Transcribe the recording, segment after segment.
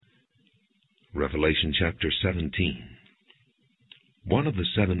Revelation chapter 17. One of the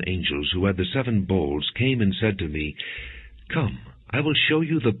 7 angels who had the 7 bowls came and said to me, "Come, I will show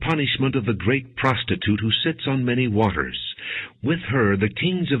you the punishment of the great prostitute who sits on many waters. With her the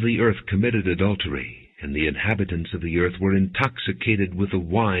kings of the earth committed adultery, and the inhabitants of the earth were intoxicated with the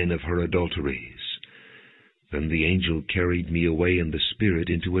wine of her adulteries." Then the angel carried me away in the Spirit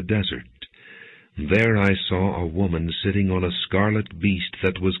into a desert. There I saw a woman sitting on a scarlet beast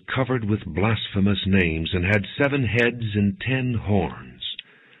that was covered with blasphemous names, and had 7 heads and 10 horns.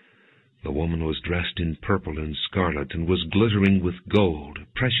 The woman was dressed in purple and scarlet, and was glittering with gold,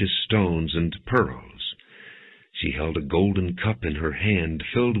 precious stones, and pearls. She held a golden cup in her hand,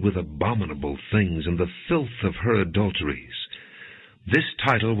 filled with abominable things, and the filth of her adulteries. This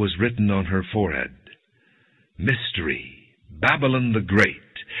title was written on her forehead: Mystery, Babylon the Great,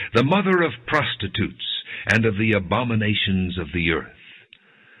 the mother of prostitutes, and of the abominations of the earth.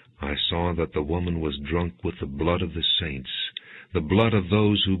 I saw that the woman was drunk with the blood of the saints, the blood of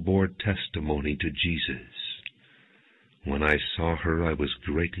those who bore testimony to Jesus. When I saw her, I was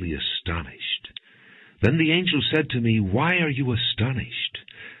greatly astonished. Then the angel said to me, "Why are you astonished?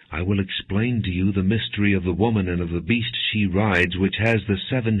 I will explain to you the mystery of the woman and of the beast she rides, which has the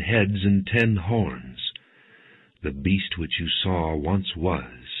 7 heads and 10 horns. The beast which you saw once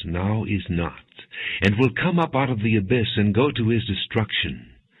was, now is not, and will come up out of the abyss and go to his destruction.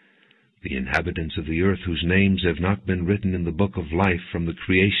 The inhabitants of the earth whose names have not been written in the book of life from the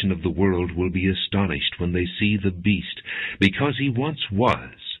creation of the world will be astonished when they see the beast, because he once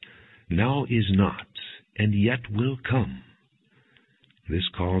was, now is not, and yet will come." This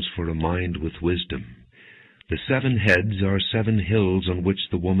calls for a mind with wisdom. The 7 heads are 7 hills on which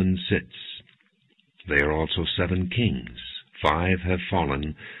the woman sits. They are also 7 kings. 5 have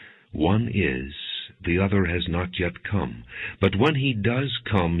fallen. 1 is, the other has not yet come. But when he does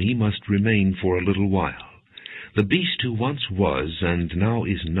come, he must remain for a little while. The beast who once was, and now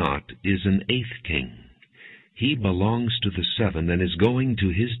is not, is an 8th king. He belongs to the 7, and is going to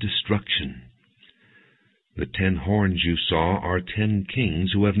his destruction. The 10 horns you saw are 10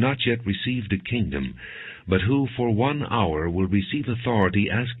 kings who have not yet received a kingdom, but who for 1 hour will receive authority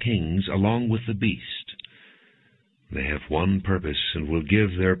as kings along with the beast. They have one purpose, and will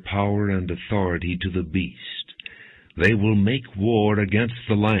give their power and authority to the beast. They will make war against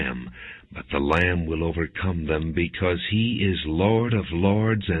the Lamb, but the Lamb will overcome them, because he is Lord of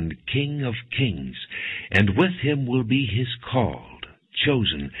lords and King of kings, and with him will be his called,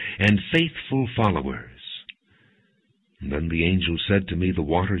 chosen, and faithful followers. Then the angel said to me, "The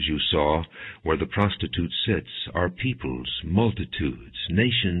waters you saw, where the prostitute sits, are peoples, multitudes,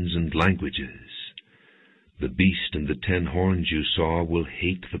 nations, and languages. The beast and the 10 horns you saw will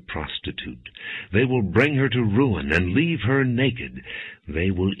hate the prostitute. They will bring her to ruin and leave her naked. They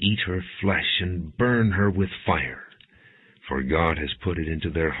will eat her flesh and burn her with fire. For God has put it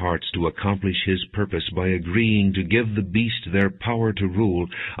into their hearts to accomplish his purpose by agreeing to give the beast their power to rule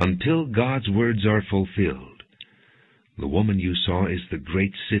until God's words are fulfilled. The woman you saw is the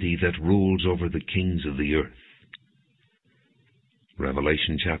great city that rules over the kings of the earth."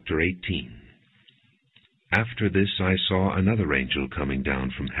 Revelation chapter 18. After this I saw another angel coming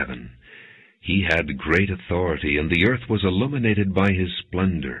down from heaven. He had great authority, and the earth was illuminated by his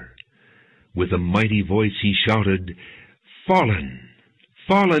splendor. With a mighty voice he shouted, "Fallen!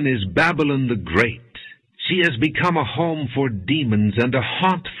 Fallen is Babylon the Great! She has become a home for demons and a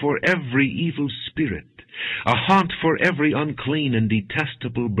haunt for every evil spirit, a haunt for every unclean and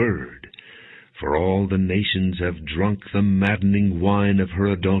detestable bird. For all the nations have drunk the maddening wine of her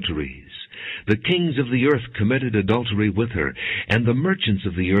adulteries. The kings of the earth committed adultery with her, and the merchants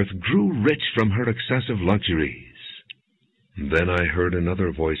of the earth grew rich from her excessive luxuries." Then I heard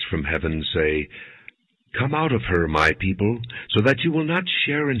another voice from heaven say, "Come out of her, my people, so that you will not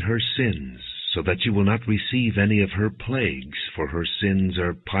share in her sins, so that you will not receive any of her plagues, for her sins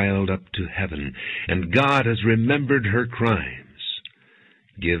are piled up to heaven, and God has remembered her crimes.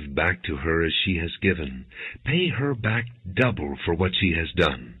 Give back to her as she has given. Pay her back double for what she has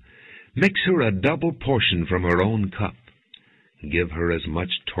done. Mix her a double portion from her own cup. Give her as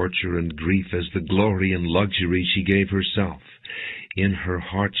much torture and grief as the glory and luxury she gave herself. In her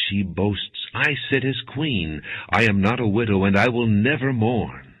heart she boasts, 'I sit as queen. I am not a widow, and I will never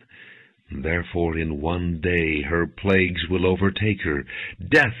mourn.' Therefore in one day her plagues will overtake her,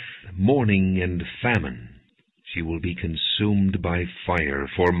 death, mourning, and famine. She will be consumed by fire,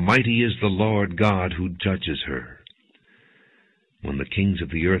 for mighty is the Lord God who judges her. When the kings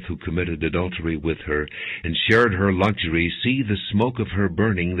of the earth who committed adultery with her and shared her luxuries see the smoke of her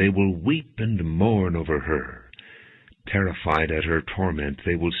burning, they will weep and mourn over her. Terrified at her torment,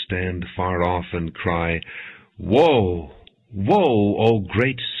 they will stand far off and cry, Woe! Woe, O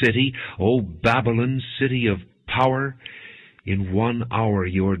great city, O Babylon, city of power! In 1 hour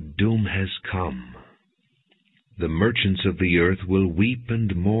your doom has come. The merchants of the earth will weep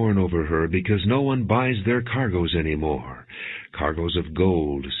and mourn over her, because no one buys their cargoes any more. Cargoes of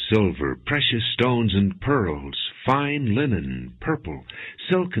gold, silver, precious stones and pearls, fine linen, purple,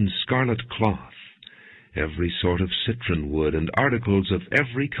 silk and scarlet cloth, every sort of citron wood, and articles of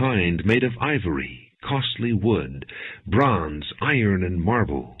every kind made of ivory, costly wood, bronze, iron, and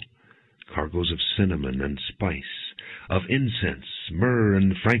marble, cargoes of cinnamon and spice, of incense, myrrh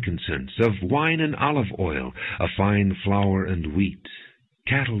and frankincense, of wine and olive oil, of fine flour and wheat,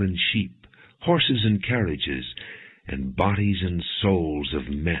 cattle and sheep, horses and carriages, and bodies and souls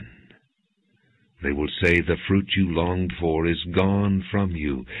of men. They will say, The fruit you longed for is gone from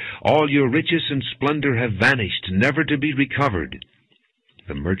you. All your riches and splendor have vanished, never to be recovered.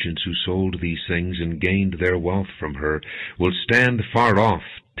 The merchants who sold these things and gained their wealth from her will stand far off,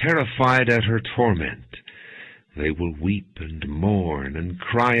 terrified at her torment. They will weep and mourn and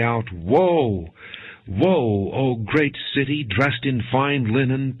cry out, Woe! Woe, O great city, dressed in fine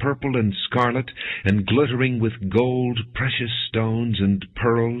linen, purple and scarlet, and glittering with gold, precious stones, and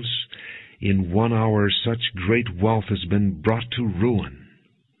pearls! In 1 hour such great wealth has been brought to ruin.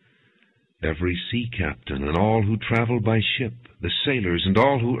 Every sea captain and all who travel by ship, the sailors and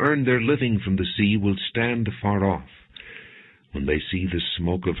all who earn their living from the sea will stand far off. When they see the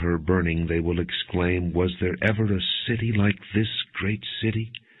smoke of her burning, they will exclaim, Was there ever a city like this great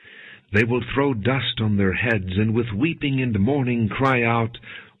city? They will throw dust on their heads, and with weeping and mourning cry out,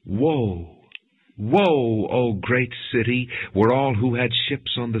 Woe! Woe, O great city, where all who had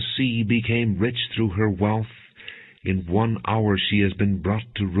ships on the sea became rich through her wealth. In 1 hour she has been brought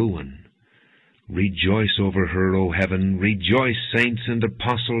to ruin. Rejoice over her, O heaven, rejoice, saints and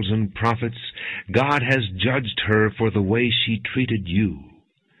apostles and prophets. God has judged her for the way she treated you.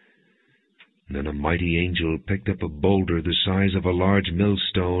 Then a mighty angel picked up a boulder the size of a large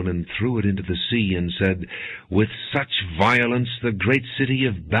millstone and threw it into the sea and said, With such violence the great city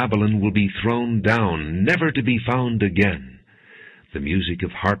of Babylon will be thrown down, never to be found again. The music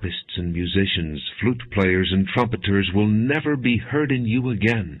of harpists and musicians, flute players and trumpeters will never be heard in you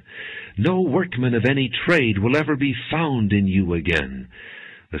again. No workman of any trade will ever be found in you again.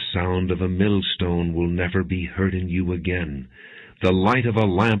 The sound of a millstone will never be heard in you again. The light of a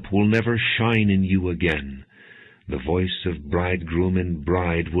lamp will never shine in you again. The voice of bridegroom and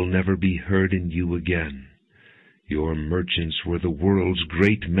bride will never be heard in you again. Your merchants were the world's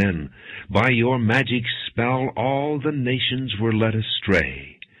great men. By your magic spell all the nations were led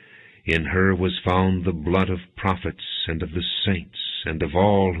astray. In her was found the blood of prophets and of the saints and of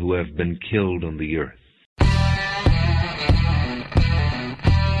all who have been killed on the earth.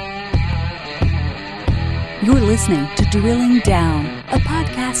 You're listening to Drilling Down, a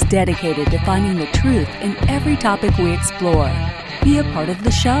podcast dedicated to finding the truth in every topic we explore. Be a part of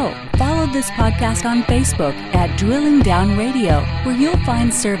the show. Follow this podcast on Facebook at Drilling Down Radio, where you'll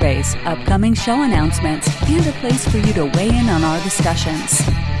find surveys, upcoming show announcements, and a place for you to weigh in on our discussions.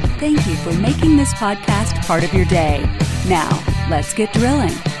 Thank you for making this podcast part of your day. Now, let's get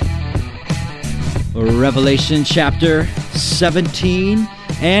drilling. Revelation chapter 17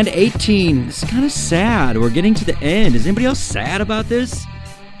 and 18. It's kind of sad. We're getting to the end. Is anybody else sad about this?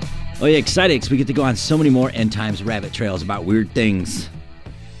 Oh yeah, excited because we get to go on so many more end times rabbit trails about weird things.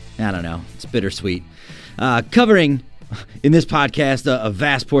 I don't know. It's bittersweet. Covering in this podcast a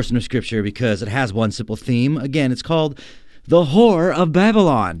vast portion of Scripture because it has one simple theme. Again, it's called the Whore of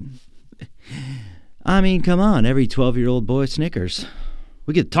Babylon. I mean, come on. Every 12-year-old boy snickers.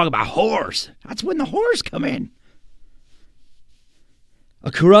 We get to talk about whores. That's when the whores come in.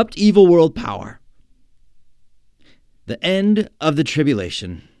 A corrupt, evil world power. The end of the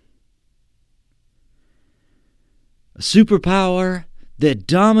tribulation. A superpower that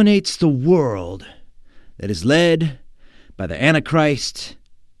dominates the world, that is led by the Antichrist,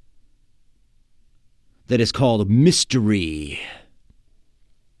 that is called Mystery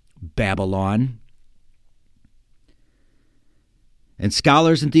Babylon. And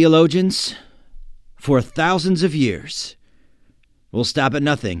scholars and theologians, for thousands of years, will stop at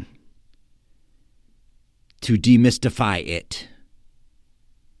nothing to demystify it.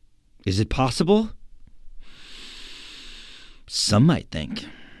 Is it possible? Some might think.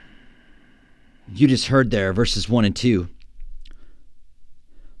 You just heard there, verses 1 and 2.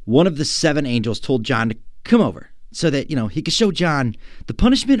 One of the 7 angels told John to come over so that, he could show John the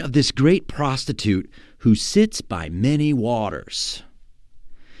punishment of this great prostitute who sits by many waters.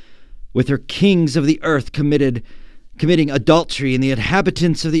 With her kings of the earth committed committing adultery, and the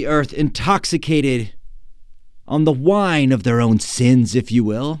inhabitants of the earth intoxicated on the wine of their own sins, if you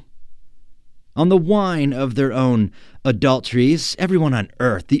will, on the wine of their own adulteries. Everyone on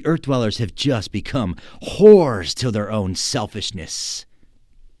earth, the earth dwellers, have just become whores to their own selfishness.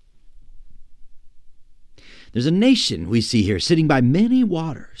 There's a nation we see here sitting by many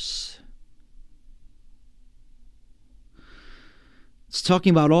waters. It's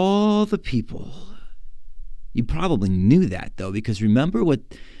talking about all the people. You probably knew that, though, because remember when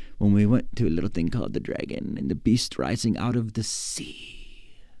we went to a little thing called the dragon and the beast rising out of the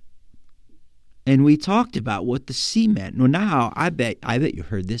sea. And we talked about what the sea meant. Well, now I bet you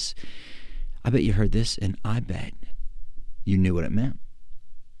heard this. I bet you heard this, and I bet you knew what it meant.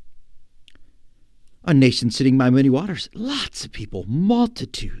 A nation sitting by many waters. Lots of people,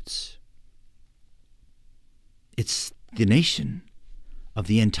 multitudes. It's the nation of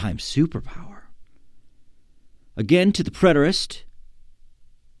the end-time superpower. Again, to the preterist,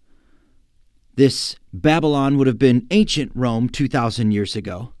 this Babylon would have been ancient Rome 2,000 years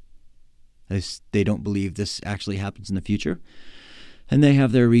ago. They don't believe this actually happens in the future. And they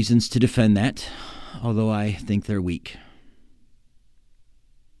have their reasons to defend that, although I think they're weak.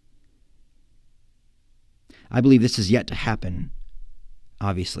 I believe this is yet to happen,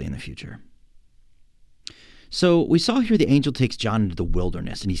 obviously, in the future. So we saw here the angel takes John into the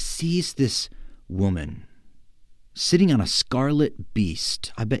wilderness, and he sees this woman sitting on a scarlet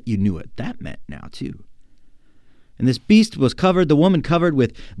beast. I bet you knew what that meant now, too. And this beast was covered, the woman covered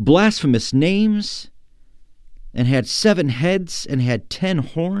with blasphemous names, and had 7 heads and had 10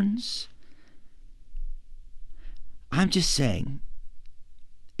 horns. I'm just saying,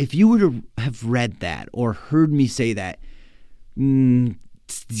 if you were to have read that or heard me say that, 8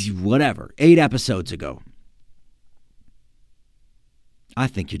 episodes ago, I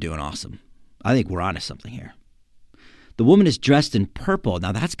think you're doing awesome. I think we're onto something here. The woman is dressed in purple.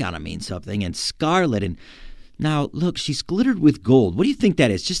 Now that's got to mean something. And scarlet. And now, look, she's glittered with gold. What do you think that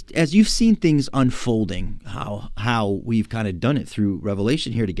is? Just as you've seen things unfolding, how we've kind of done it through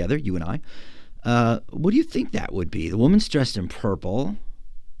Revelation here together, you and I. What do you think that would be? The woman's dressed in purple.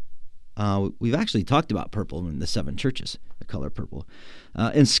 We've actually talked about purple in the 7 churches, the color purple.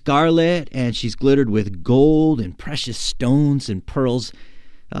 And scarlet, and she's glittered with gold and precious stones and pearls.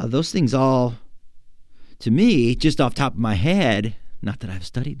 Those things all, to me, just off the top of my head, not that I've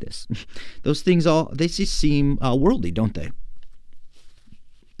studied this, those things all, they just seem worldly, don't they?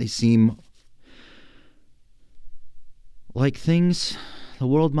 They seem like things the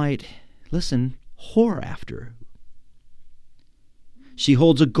world might, whore after. She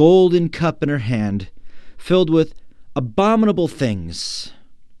holds a golden cup in her hand, filled with abominable things.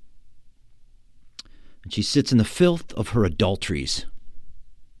 And she sits in the filth of her adulteries.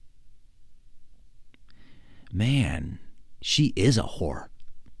 Man, she is a whore.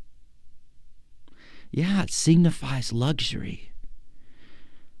 Yeah, it signifies luxury.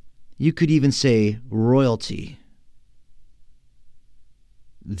 You could even say royalty.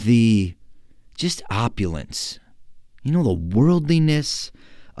 Just opulence. You know, the worldliness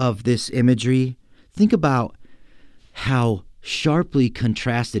of this imagery. Think about how sharply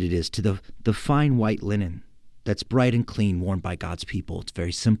contrasted it is to the fine white linen that's bright and clean, worn by God's people. It's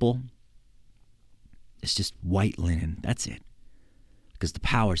very simple. It's just white linen. That's it. Because the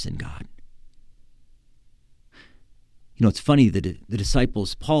power's in God. You know, it's funny that the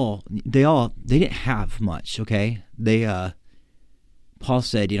disciples, Paul, they didn't have much, okay? Paul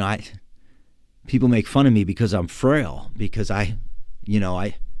said, people make fun of me because I'm frail, because I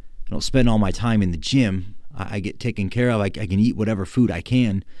don't spend all my time in the gym. I get taken care of. I can eat whatever food I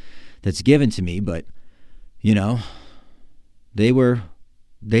can that's given to me, but, they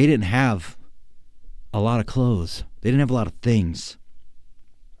didn't have a lot of clothes. They didn't have a lot of things.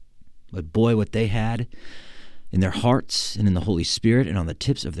 But boy, what they had in their hearts and in the Holy Spirit and on the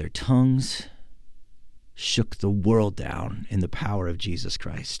tips of their tongues shook the world down in the power of Jesus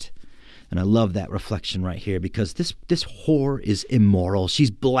Christ. And I love that reflection right here, because this whore is immoral.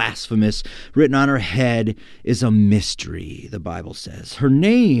 She's blasphemous. Written on her head is a mystery, the Bible says. Her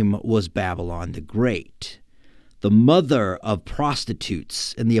name was Babylon the Great, the mother of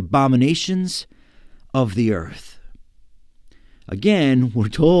prostitutes and the abominations of the earth. Again, we're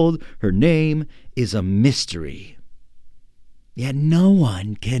told her name is a mystery. Yet no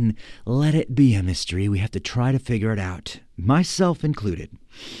one can let it be a mystery. We have to try to figure it out, myself included.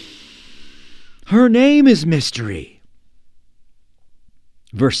 Her name is mystery.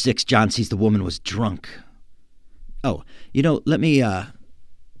 Verse 6, John sees the woman was drunk. Oh, let me,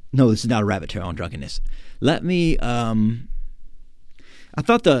 no, this is not a rabbit trail on drunkenness. Let me I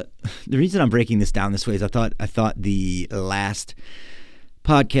thought the reason I'm breaking this down this way is I thought the last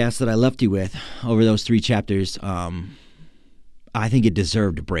podcast that I left you with over those 3 chapters, I think it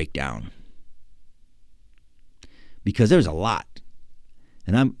deserved a breakdown because there's a lot,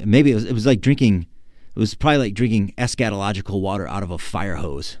 and maybe it was like drinking. It was probably like drinking eschatological water out of a fire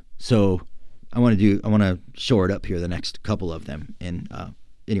hose. So I want to shore it up here, the next couple of them. And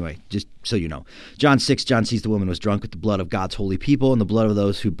anyway, just so you know, John 6, John sees the woman was drunk with the blood of God's holy people and the blood of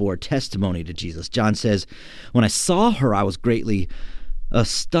those who bore testimony to Jesus. John says, when I saw her, I was greatly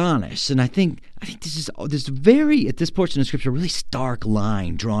astonished. And I think this is at this portion of Scripture, a really stark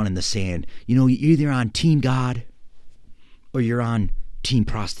line drawn in the sand. You know, you're either on Team God or you're on Team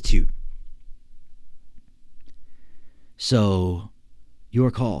Prostitute. So,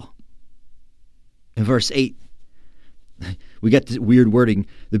 your call. In verse 8, we got this weird wording.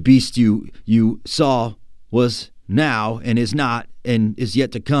 The beast you saw was now and is not and is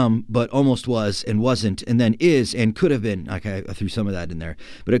yet to come, but almost was and wasn't and then is and could have been. Okay, I threw some of that in there.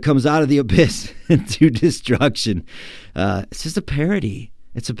 But it comes out of the abyss into destruction. It's just a parody.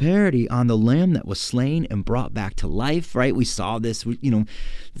 It's a parody on the Lamb that was slain and brought back to life, right? We saw this,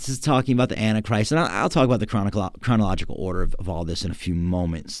 this is talking about the Antichrist. And I'll talk about the chronological order of all this in a few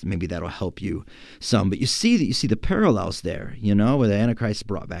moments. Maybe that'll help you some. But you see the parallels there, where the Antichrist is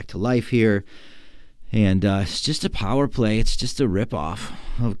brought back to life here. And it's just a power play. It's just a ripoff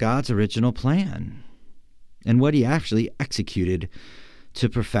of God's original plan and what he actually executed to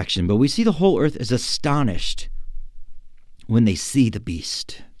perfection. But we see the whole earth is astonished when they see the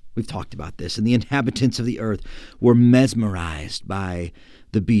beast. We've talked about this. And the inhabitants of the earth were mesmerized by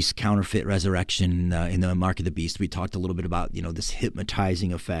the beast's counterfeit resurrection in the Mark of the Beast. We talked a little bit about, this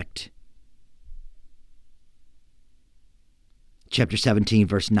hypnotizing effect. Chapter 17,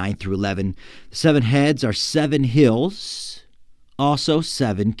 verse 9 through 11. The 7 heads are 7 hills, also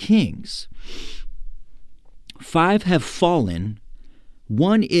 7 kings. 5 have fallen.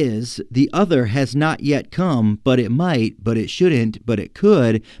 1 is, the other has not yet come, but it might, but it shouldn't, but it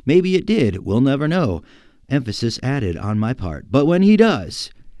could, maybe it did, we'll never know. Emphasis added on my part. But when he does,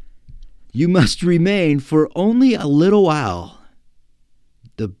 you must remain for only a little while.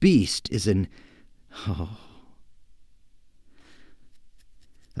 The beast is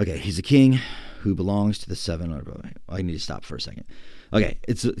Okay, he's a king who belongs to the 7. I need to stop for a second. Okay,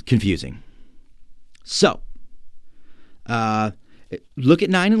 it's confusing. So, look at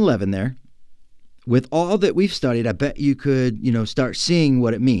 9 and 11 there. With all that we've studied, I bet you could, start seeing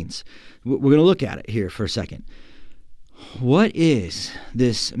what it means. We're going to look at it here for a second. What is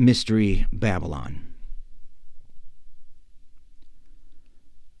this mystery Babylon?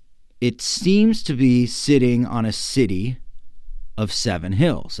 It seems to be sitting on a city of 7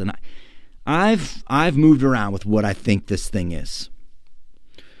 hills. And I've moved around with what I think this thing is.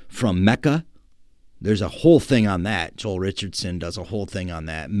 From Mecca, there's a whole thing on that. Joel Richardson does a whole thing on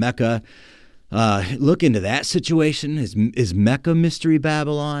that. Mecca, look into that situation. Is Mecca Mystery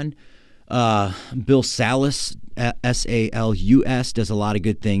Babylon? Bill Salus, S-A-L-U-S, does a lot of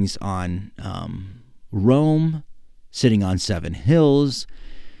good things on Rome, sitting on 7 hills,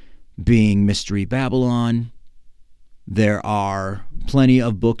 being Mystery Babylon. There are plenty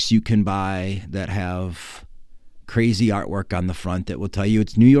of books you can buy that have crazy artwork on the front that will tell you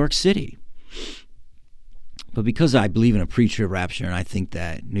it's New York City. But because I believe in a pre-trib rapture, and I think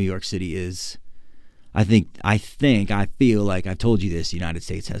that New York City is, I feel like I've told you this, the United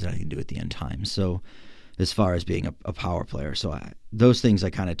States has nothing to do with the end times. So as far as being a power player, so those things I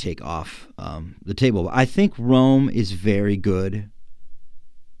kind of take off the table. I think Rome is very good.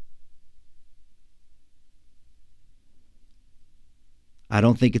 I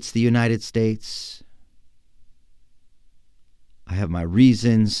don't think it's the United States. I have my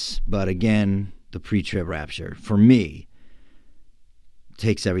reasons, but again, the pre-trib rapture, for me,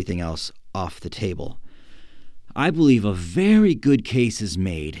 takes everything else off the table. I believe a very good case is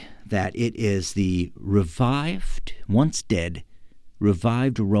made that it is the revived, once dead,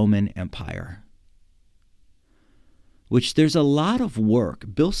 revived Roman Empire, which there's a lot of work.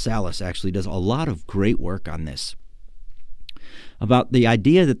 Bill Salus actually does a lot of great work on this, about the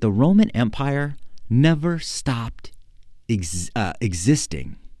idea that the Roman Empire never stopped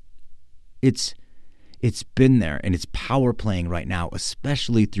existing. It's been there, and it's power playing right now,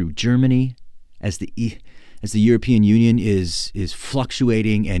 especially through Germany, as the European Union is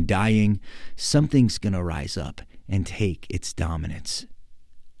fluctuating and dying. Something's going to rise up and take its dominance,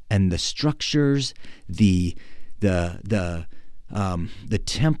 and the structures, the templates,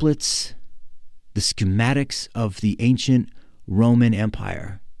 the schematics of the ancient Roman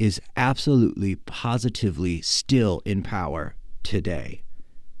Empire is absolutely, positively still in power today.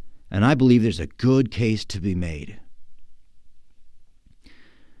 And I believe there's a good case to be made.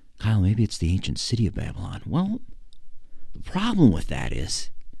 Kyle, maybe it's the ancient city of Babylon. Well, the problem with that is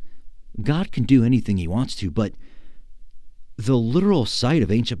God can do anything he wants to, but the literal site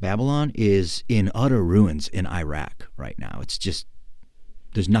of ancient Babylon is in utter ruins in Iraq right now. It's just,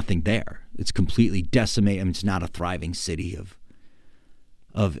 there's nothing there. It's completely decimated. I mean, it's not a thriving city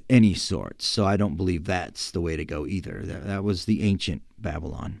of any sort. So I don't believe that's the way to go either. That was the ancient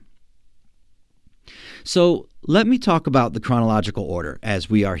Babylon. So let me talk about the chronological order as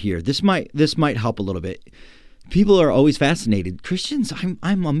we are here. This might help a little bit. People are always fascinated. Christians,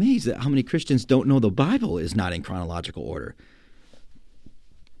 I'm amazed at how many Christians don't know the Bible is not in chronological order.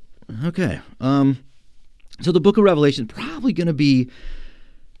 Okay. So the book of Revelation is probably going to be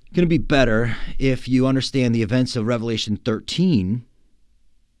better if you understand the events of Revelation 13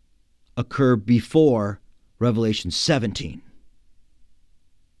 occur before Revelation 17.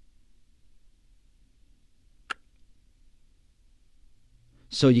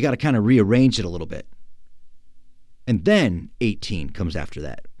 So you got to kind of rearrange it a little bit. And then 18 comes after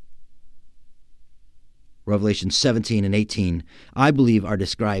that. Revelation 17 and 18, I believe, are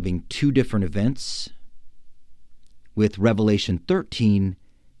describing two different events with Revelation 13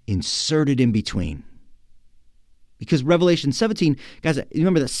 inserted in between. Because Revelation 17, guys, you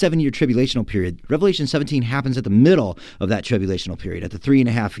remember that 7-year tribulational period. Revelation 17 happens at the middle of that tribulational period, at the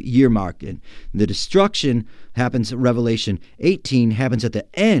 3.5-year mark. And the destruction happens, Revelation 18 happens at the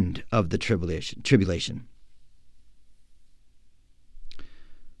end of the tribulation.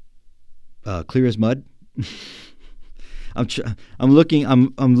 Clear as mud? I'm looking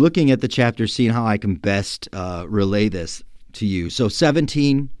at the chapter, seeing how I can best relay this to you. So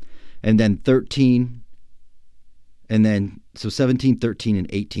 17 and then 13. And then, so 17, 13, and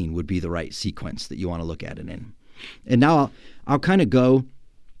 18 would be the right sequence that you want to look at it in. And now I'll kind of go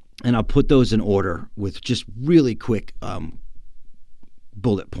and I'll put those in order with just really quick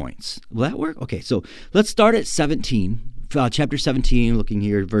bullet points. Will that work? Okay, so let's start at 17, chapter 17, looking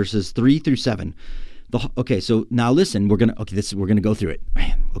here, verses 3 through 7. Okay, so now listen, we're gonna go through it.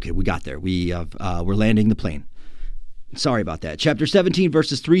 Man, okay, we got there. We're landing the plane. Sorry about that. Chapter 17,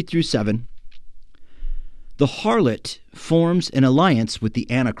 verses 3 through 7. The harlot forms an alliance with the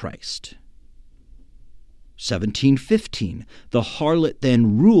Antichrist. 17:15. The harlot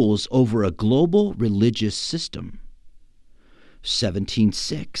then rules over a global religious system.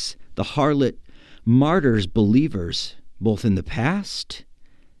 17:6. The harlot martyrs believers both in the past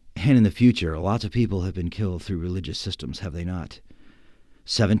and in the future. Lots of people have been killed through religious systems, have they not?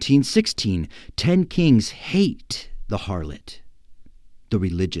 17:16. 10 kings hate the harlot, the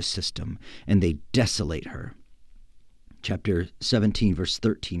religious system, and they desolate her. Chapter 17, verse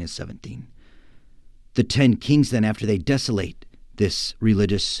 13 and 17. The 10 kings then, after they desolate this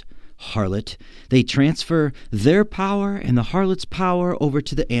religious harlot, they transfer their power and the harlot's power over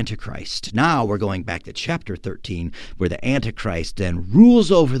to the Antichrist. Now we're going back to chapter 13, where the Antichrist then rules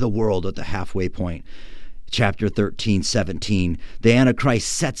over the world at the halfway point. Chapter 13, 17, the Antichrist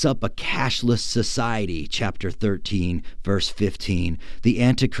sets up a cashless society. Chapter 13, verse 15, the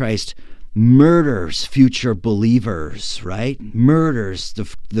Antichrist murders future believers, right? Murders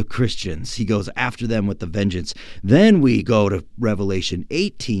the Christians. He goes after them with the vengeance. Then we go to Revelation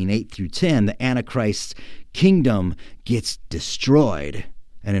 18, 8 through 10. The Antichrist's kingdom gets destroyed.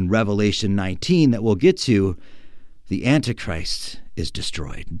 And in Revelation 19, that we'll get to, the Antichrist is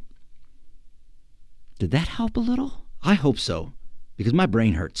destroyed. Did that help a little? I hope so, because my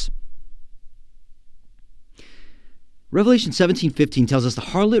brain hurts. Revelation 17:15 tells us the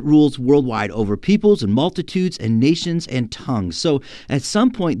harlot rules worldwide over peoples and multitudes and nations and tongues. So at some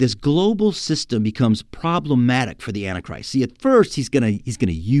point, this global system becomes problematic for the Antichrist. See, at first, he's gonna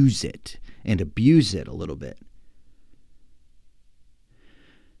use it and abuse it a little bit.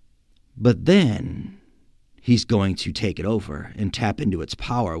 But then he's going to take it over and tap into its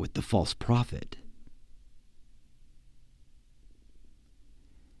power with the false prophet.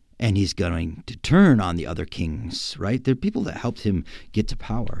 And he's going to turn on the other kings, right? They're people that helped him get to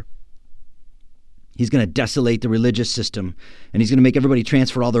power. He's going to desolate the religious system, and he's going to make everybody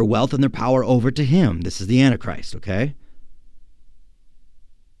transfer all their wealth and their power over to him. This is the Antichrist, okay?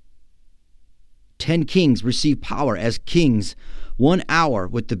 10 kings receive power as kings 1 hour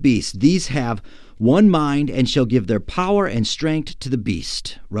with the beast. These have one mind and shall give their power and strength to the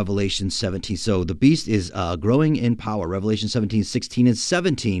beast. Revelation 17. So the beast is growing in power. Revelation 17, 16, and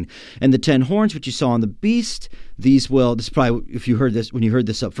 17. And the 10 horns which you saw on the beast, this is probably, if you heard this, when you heard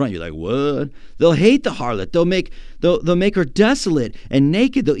this up front, you're like, what? They'll hate the harlot. They'll make her desolate and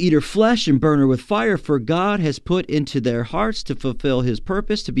naked. They'll eat her flesh and burn her with fire. For God has put into their hearts to fulfill his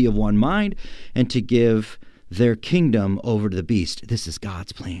purpose, to be of one mind, and to give their kingdom over to the beast. This is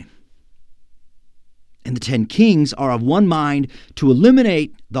God's plan. And the 10 kings are of one mind to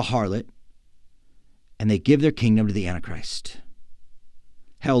eliminate the harlot, and they give their kingdom to the Antichrist.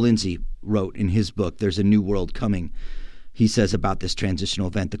 Hal Lindsey wrote in his book, There's a New World Coming, he says about this transitional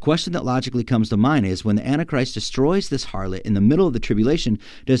event, the question that logically comes to mind is, when the Antichrist destroys this harlot in the middle of the tribulation,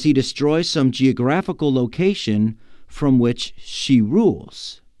 does he destroy some geographical location from which she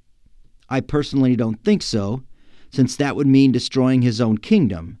rules? I personally don't think so, since that would mean destroying his own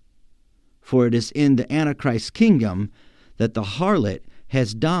kingdom. For it is in the Antichrist's kingdom that the harlot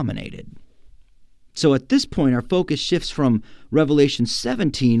has dominated. So at this point, our focus shifts from Revelation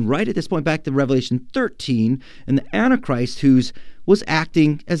 17, right at this point, back to Revelation 13, and the Antichrist, who was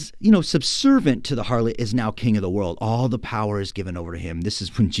acting as, subservient to the harlot, is now king of the world. All the power is given over to him. This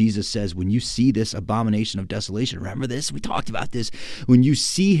is when Jesus says, when you see this abomination of desolation, remember this? We talked about this. When you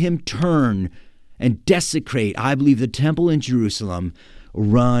see him turn and desecrate, I believe, the temple in Jerusalem,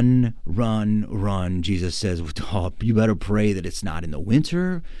 run, run, run. Jesus says, oh, you better pray that it's not in the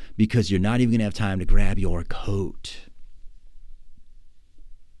winter, because you're not even going to have time to grab your coat.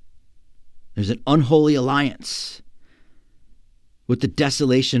 There's an unholy alliance with the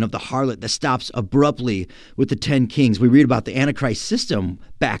desolation of the harlot that stops abruptly with the 10 kings. We read about the Antichrist system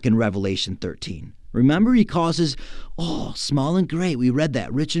back in Revelation 13. Remember, he causes all, small and great. We read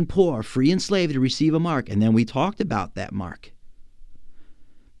that, rich and poor, free and slave, to receive a mark. And then we talked about that mark.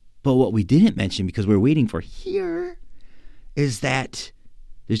 But what we didn't mention, because we're waiting for here, is that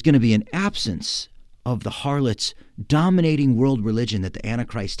there's going to be an absence of the harlot's dominating world religion that the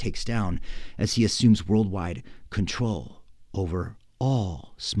Antichrist takes down as he assumes worldwide control over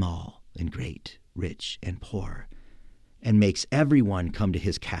all, small and great, rich and poor, and makes everyone come to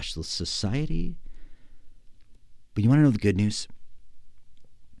his cashless society. But you want to know the good news?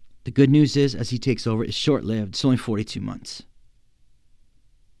 The good news is, as he takes over, it's short-lived. It's only 42 months.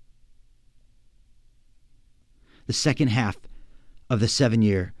 The second half of the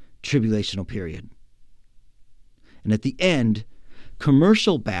 7-year tribulational period. And at the end,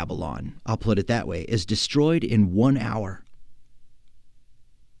 commercial Babylon, I'll put it that way, is destroyed in 1 hour.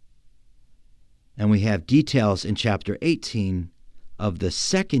 And we have details in chapter 18 of the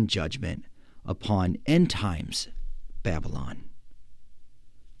second judgment upon end times Babylon.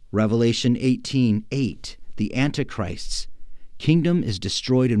 Revelation 18:8, the Antichrist's kingdom is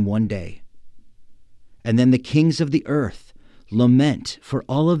destroyed in 1 day. And then the kings of the earth lament for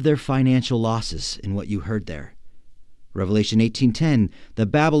all of their financial losses in what you heard there. Revelation 18:10, the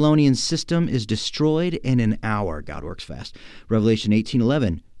Babylonian system is destroyed in an hour. God works fast. Revelation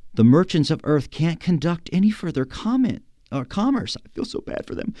 18:11, the merchants of earth can't conduct any further commerce. I feel so bad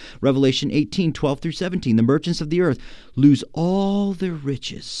for them. Revelation 18:12 through 17, the merchants of the earth lose all their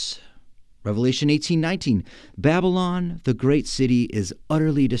riches. Revelation 18:19, Babylon, the great city, is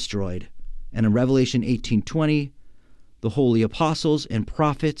utterly destroyed. And in Revelation 18:20, the holy apostles and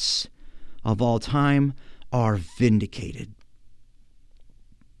prophets of all time are vindicated.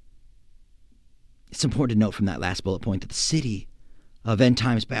 It's important to note from that last bullet point that the city of end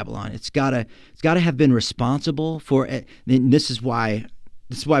times Babylon, it's gotta have been responsible for it. And this is why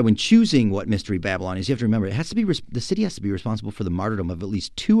when choosing what mystery Babylon is, you have to remember the city has to be responsible for the martyrdom of at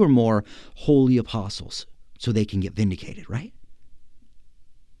least 2 or more holy apostles, so they can get vindicated, right?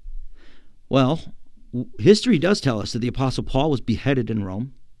 Well, history does tell us that the Apostle Paul was beheaded in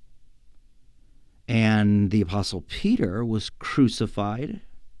Rome, and the Apostle Peter was crucified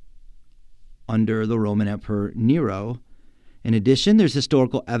under the Roman Emperor Nero. In addition, there's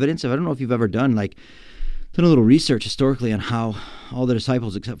historical evidence of, I don't know if you've ever done a little research historically on how all the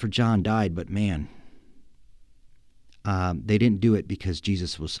disciples except for John died, but man, they didn't do it because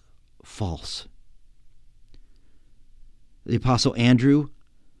Jesus was false. The Apostle Andrew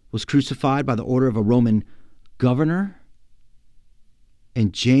was crucified by the order of a Roman governor.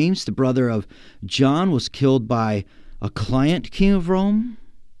 And James, the brother of John, was killed by a client king of Rome.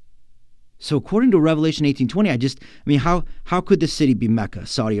 So according to Revelation 18:20, how could this city be Mecca,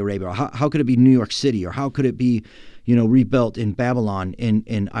 Saudi Arabia? Or how could it be New York City? Or how could it be, rebuilt in Babylon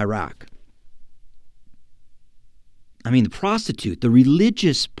in Iraq? the prostitute, the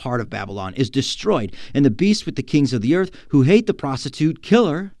religious part of Babylon is destroyed. And the beast with the kings of the earth who hate the prostitute kill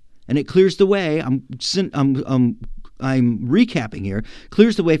her, and it clears the way. I'm recapping here.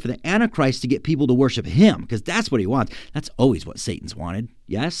 Clears the way for the Antichrist to get people to worship him, because that's what he wants. That's always what Satan's wanted.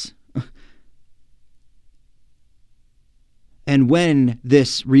 Yes? And when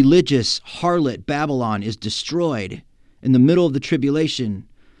this religious harlot Babylon is destroyed in the middle of the tribulation,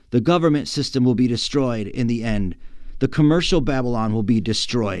 the government system will be destroyed in the end. The commercial Babylon will be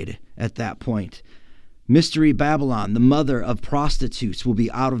destroyed at that point. Mystery Babylon, the mother of prostitutes, will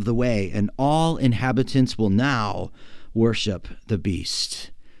be out of the way, and all inhabitants will now worship the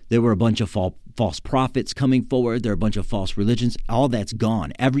beast. There were a bunch of false prophets coming forward. There are a bunch of false religions. All that's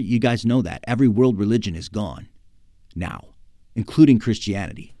gone. You guys know that. Every world religion is gone now, including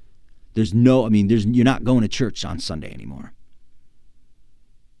Christianity. You're not going to church on Sunday anymore.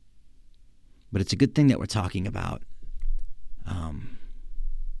 But it's a good thing that we're talking about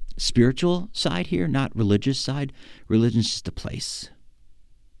spiritual side here, not religious side. Religion's just a place.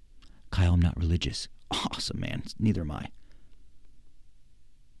 Kyle, I'm not religious. Awesome, man. Neither am I.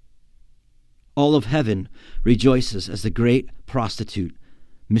 All of heaven rejoices as the great prostitute,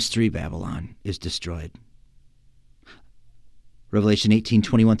 Mystery Babylon, is destroyed. Revelation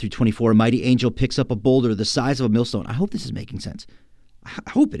 18:21 through 24, a mighty angel picks up a boulder the size of a millstone. I hope this is making sense.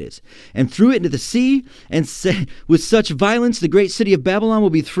 I hope it is. And threw it into the sea, and said, with such violence, the great city of Babylon will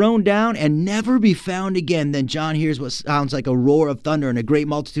be thrown down and never be found again. Then John hears what sounds like a roar of thunder and a great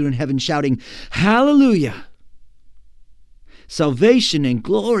multitude in heaven shouting, Hallelujah! Salvation and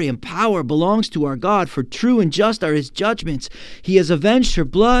glory and power belongs to our God, for true and just are his judgments. He has avenged her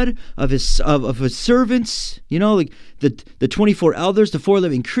blood of his servants. Like the 24 elders, the 4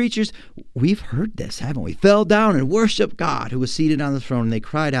 living creatures. We've heard this, haven't we? Fell down and worshiped God who was seated on the throne, and they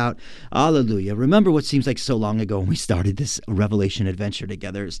cried out, Hallelujah. Remember what seems like so long ago when we started this Revelation adventure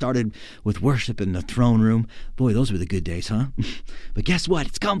together. It started with worship in the throne room. Boy, those were the good days, huh? But guess what?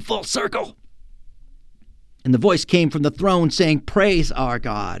 It's come full circle. And the voice came from the throne saying, Praise our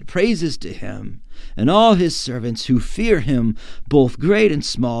God, praises to him, and all his servants who fear him, both great and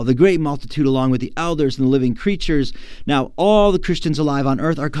small, the great multitude along with the elders and the living creatures. Now all the Christians alive on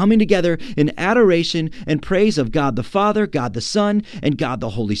earth are coming together in adoration and praise of God the Father, God the Son, and God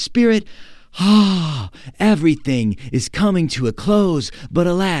the Holy Spirit. Everything is coming to a close, but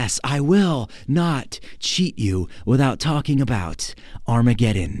alas, I will not cheat you without talking about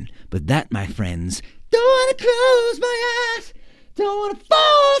Armageddon. But that, my friends, don't want to close my eyes. Don't want to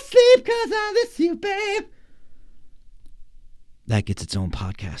fall asleep because I miss you, babe. That gets its own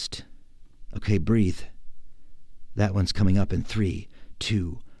podcast. Okay, breathe. That one's coming up in 3,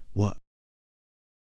 2, 1.